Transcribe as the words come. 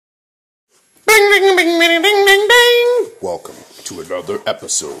to another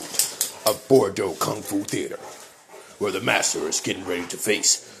episode of Bordeaux Kung Fu Theater, where the master is getting ready to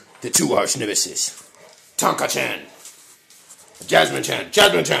face the two arch nemesis, Tonka-chan, Jasmine-chan.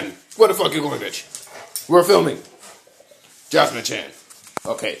 Jasmine-chan, where the fuck you going, bitch? We're filming. Jasmine-chan.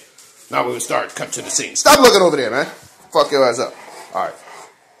 Okay, now we'll start. Cut to the scene. Stop looking over there, man. Fuck your ass up. Alright.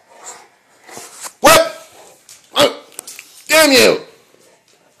 What? Oh, damn you!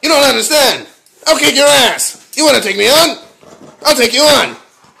 You don't understand. I'll kick your ass. You want to take me on? I'll take you on.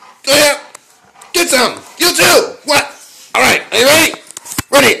 Go ahead. Get some. You too. What? All right. Are you ready?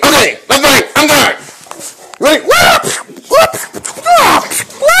 Ready. Okay. Left, right. I'm guard. Ready? Whoop! Whoop! Whoop!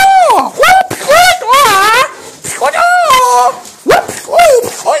 Whoop!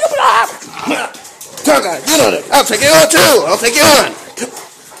 Tonka, you know it. I'll take you on too. I'll take you on.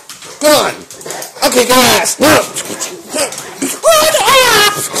 Come on. I'll kick your ass.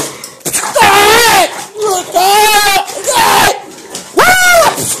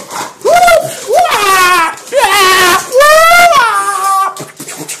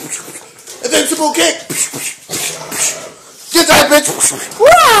 Invincible kick. Get that bitch.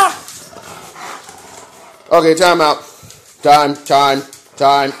 Okay, time out. Time.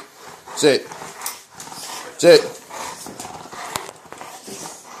 Sit.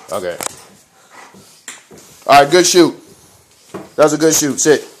 Okay. Alright, good shoot. That was a good shoot.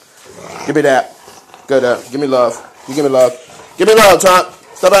 Sit. Give me that. Good. Give me love. You give me love. Give me love, Tom.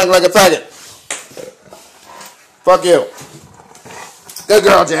 Stop acting like a faggot. Fuck you. Good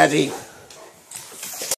girl, Jazzy.